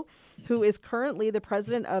Baranko, who is currently the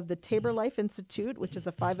president of the Tabor Life Institute, which is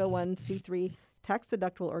a 501c3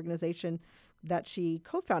 tax-deductible organization that she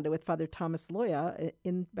co-founded with Father Thomas Loya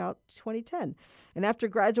in about 2010. And after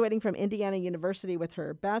graduating from Indiana University with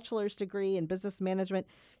her bachelor's degree in business management,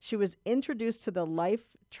 she was introduced to the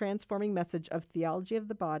life-transforming message of theology of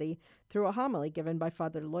the body through a homily given by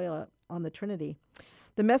Father Loya on the Trinity.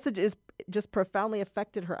 The message is just profoundly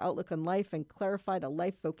affected her outlook on life and clarified a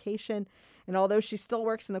life vocation. And although she still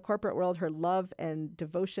works in the corporate world, her love and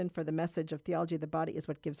devotion for the message of theology of the body is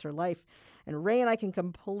what gives her life. And Ray and I can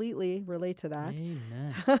completely relate to that.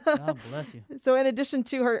 Amen. God bless you. So in addition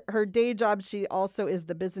to her day job, she also is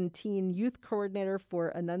the Byzantine Youth Coordinator for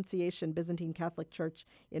Annunciation Byzantine Catholic Church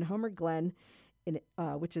in Homer Glen,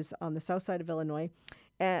 which is on the south side of Illinois.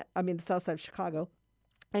 The south side of Chicago.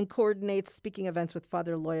 And coordinates speaking events with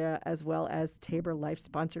Father Loya as well as Tabor Life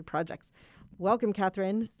sponsored projects. Welcome,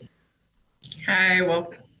 Catherine. Hi,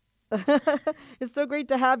 welcome. It's so great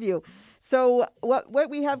to have you. So what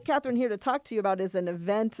we have Catherine here to talk to you about is an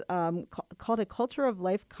event called a Culture of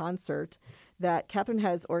Life concert that Catherine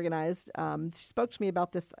has organized. She spoke to me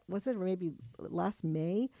about this, was it maybe last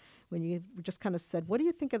May, when you just kind of said, what do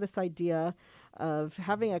you think of this idea of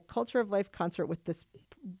having a Culture of Life concert with this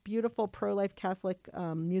beautiful pro-life Catholic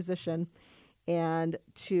musician and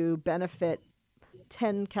to benefit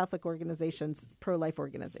 10 Catholic organizations, pro-life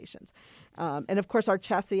organizations. And of course, our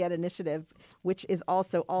Chastity Ed initiative, which is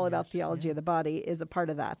also all about theology of the body, is a part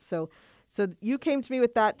of that. So you came to me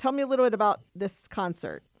with that. Tell me a little bit about this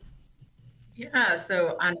concert. Yeah,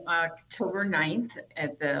 so on October 9th,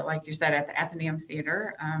 like you said, at the Athenaeum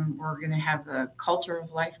Theater, we're going to have the Culture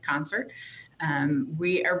of Life concert.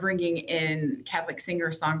 We are bringing in Catholic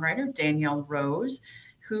singer-songwriter Danielle Rose,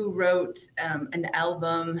 who wrote an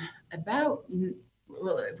album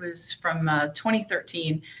it was from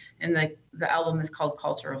 2013, and the album is called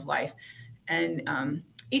Culture of Life. And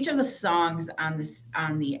each of the songs on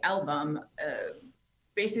the album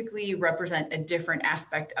basically represent a different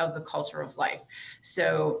aspect of the culture of life.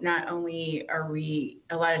 So not only are we,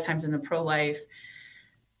 a lot of times in the pro-life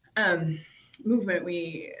movement,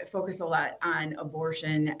 we focus a lot on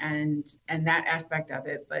abortion and that aspect of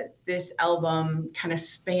it, but this album kind of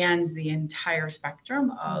spans the entire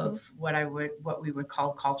spectrum of what we would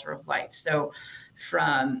call culture of life. So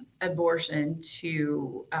from abortion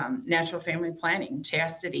to natural family planning,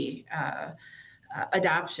 chastity,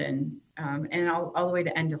 adoption, and all the way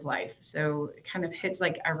to end of life. So it kind of hits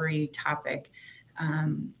like every topic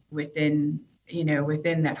within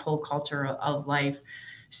that whole culture of life.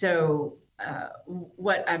 So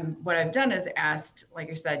what I've done is asked,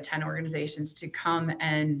 like I said, 10 organizations to come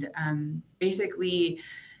and basically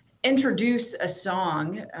introduce a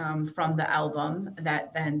song from the album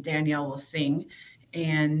that then Danielle will sing.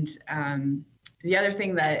 And the other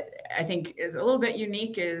thing that I think is a little bit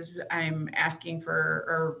unique is I'm asking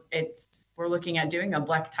we're looking at doing a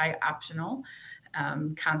black tie optional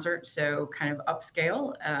concert, so kind of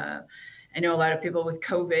upscale. I know a lot of people with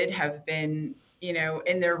COVID have been,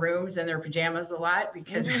 in their rooms and their pajamas a lot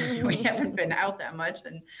because we haven't been out that much.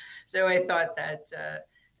 And so I thought that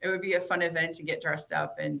it would be a fun event to get dressed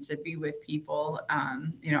up and to be with people,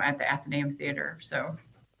 at the Athenaeum Theater. So.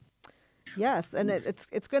 Yes, and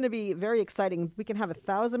it's going to be very exciting. We can have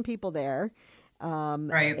 1,000 people there.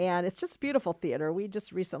 Right. And it's just a beautiful theater. We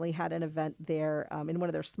just recently had an event there in one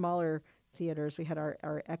of their smaller theaters. We had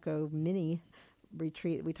our Echo Mini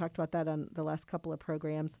retreat. We talked about that on the last couple of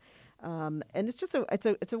programs. And it's just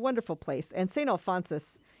it's a wonderful place. And St.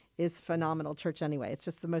 Alphonsus is phenomenal church anyway. It's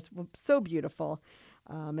just so beautiful.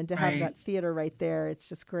 And to have that theater right there, it's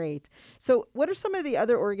just great. So what are some of the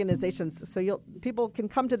other organizations? So people can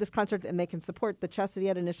come to this concert and they can support the Chastity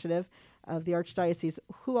Ed initiative of the Archdiocese.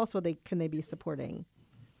 Who else can they be supporting?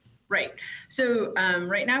 Right. So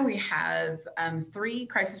right now we have 3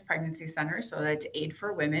 crisis pregnancy centers. So that's Aid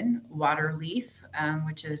for Women, Waterleaf,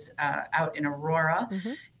 which is out in Aurora,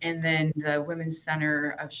 and then the Women's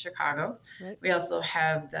Center of Chicago. Right. We also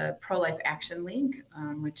have the Pro-Life Action League,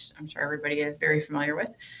 which I'm sure everybody is very familiar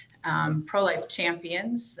with. Pro-Life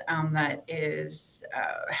Champions, that is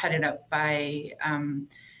headed up by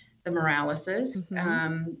the Moraleses.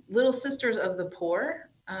 Little Sisters of the Poor,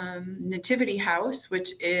 Nativity House,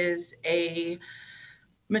 which is a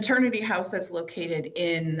maternity house that's located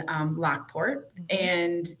in Lockport.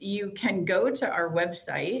 And you can go to our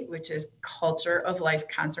website, which is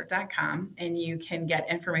cultureoflifeconcert.com, and you can get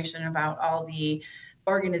information about all the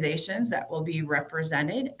organizations that will be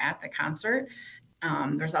represented at the concert.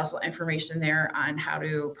 There's also information there on how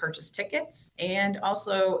to purchase tickets, and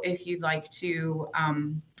also if you'd like to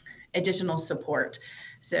additional support.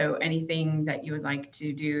 So anything that you would like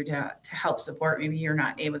to do to help support, maybe you're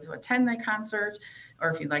not able to attend the concert, or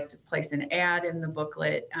if you'd like to place an ad in the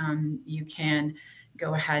booklet, you can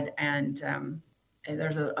go ahead and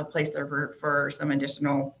there's a place there for some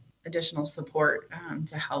additional support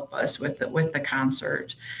to help us with the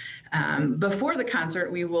concert. Before the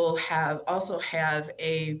concert, we will also have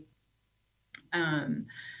a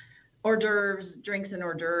hors d'oeuvres, drinks and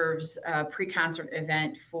hors d'oeuvres pre-concert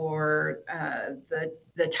event for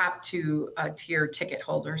the top two tier ticket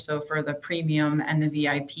holders. So for the premium and the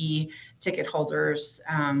VIP ticket holders,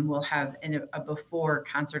 we'll have a before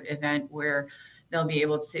concert event where they'll be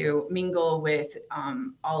able to mingle with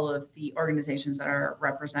all of the organizations that are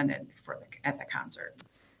represented at the concert.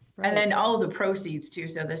 Right. And then all of the proceeds too.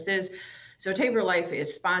 So Tabor Life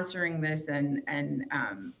is sponsoring this and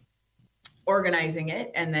organizing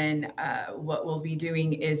it. And then what we'll be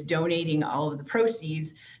doing is donating all of the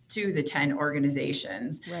proceeds to the 10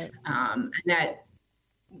 organizations. Right. And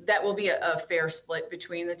that will be a fair split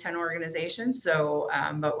between the 10 organizations. So,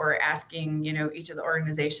 but we're asking, each of the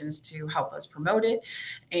organizations to help us promote it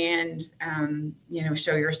and,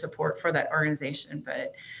 show your support for that organization.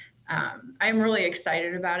 But I'm really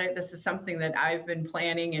excited about it. This is something that I've been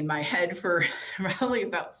planning in my head for probably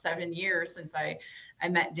about 7 years since I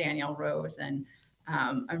met Danielle Rose. And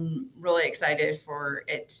I'm really excited for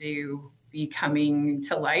it to be coming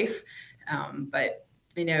to life. But,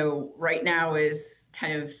 right now is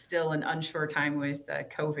kind of still an unsure time with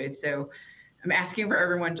COVID. So I'm asking for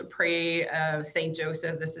everyone to pray St.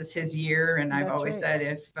 Joseph. This is his year. And I've always said,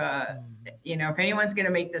 if anyone's going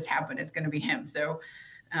to make this happen, it's going to be him. So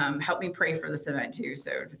help me pray for this event too.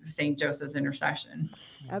 So St. Joseph's intercession.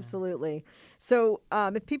 Absolutely. So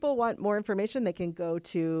if people want more information, they can go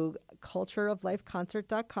to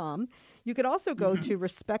cultureoflifeconcert.com. You could also go to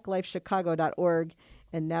respectlifechicago.org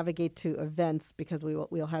and navigate to events, because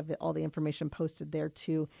we'll have all the information posted there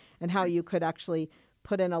too, and how you could actually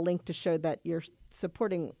put in a link to show that you're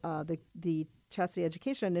supporting the Chastity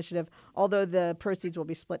Education Initiative, although the proceeds will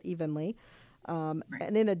be split evenly.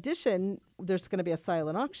 And in addition, there's going to be a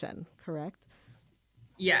silent auction, correct?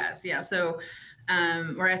 Yes, yeah. So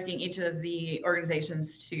we're asking each of the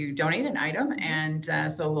organizations to donate an item, and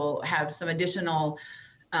so we'll have some additional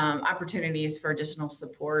opportunities for additional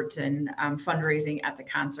support and fundraising at the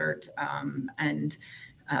concert.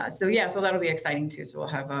 So that'll be exciting too. So we'll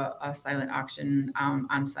have a silent auction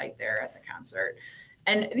on site there at the concert.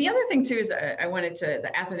 And the other thing too is I wanted to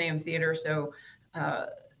the Athenaeum Theater. So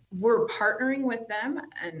we're partnering with them,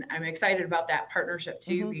 and I'm excited about that partnership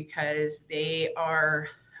too, because they are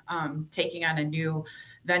taking on a new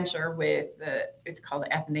venture with it's called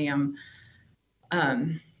the Athenaeum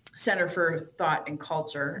Center for Thought and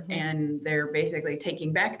Culture, and they're basically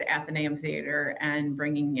taking back the Athenaeum Theater and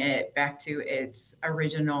bringing it back to its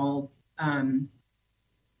original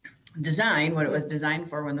design, what it was designed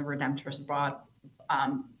for when the Redemptorists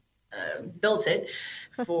built it,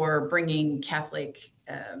 for bringing Catholic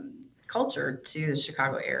culture to the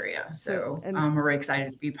Chicago area. So we're very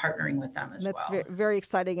excited to be partnering with them as well. That's very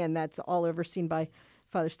exciting, and that's all overseen by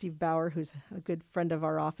Father Steve Bauer, who's a good friend of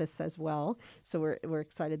our office as well. So we're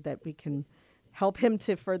excited that we can help him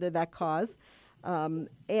to further that cause. And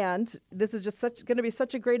this is just going to be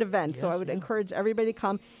such a great event. Yes, so I would encourage everybody to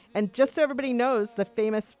come. And just so everybody knows, the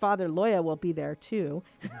famous Father Loya will be there too.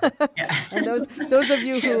 And those of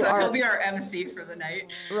you who are... He'll be our MC for the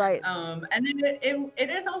night. Right. And then it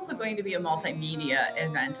is also going to be a multimedia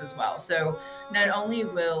event as well. So not only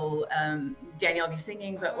will Danielle be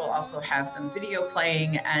singing, but we'll also have some video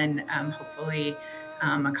playing and hopefully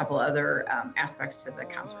a couple other aspects to the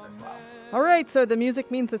concert as well. All right, so the music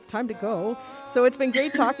means it's time to go. So it's been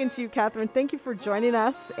great talking to you, Catherine. Thank you for joining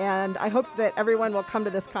us, and I hope that everyone will come to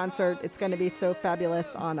this concert. It's going to be so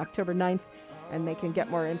fabulous on October 9th, and they can get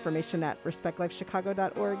more information at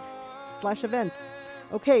respectlifechicago.org/events.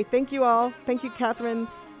 Okay, thank you all. Thank you, Catherine.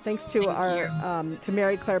 Thanks to to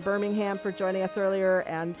Mary Claire Birmingham for joining us earlier,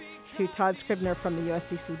 and to Todd Scribner from the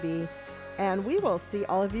USCCB. And we will see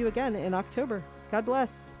all of you again in October. God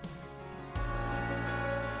bless.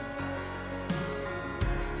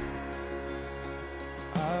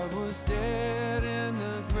 I was dead in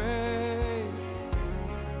the grave.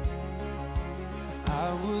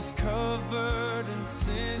 I was covered in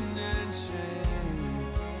sin and shame.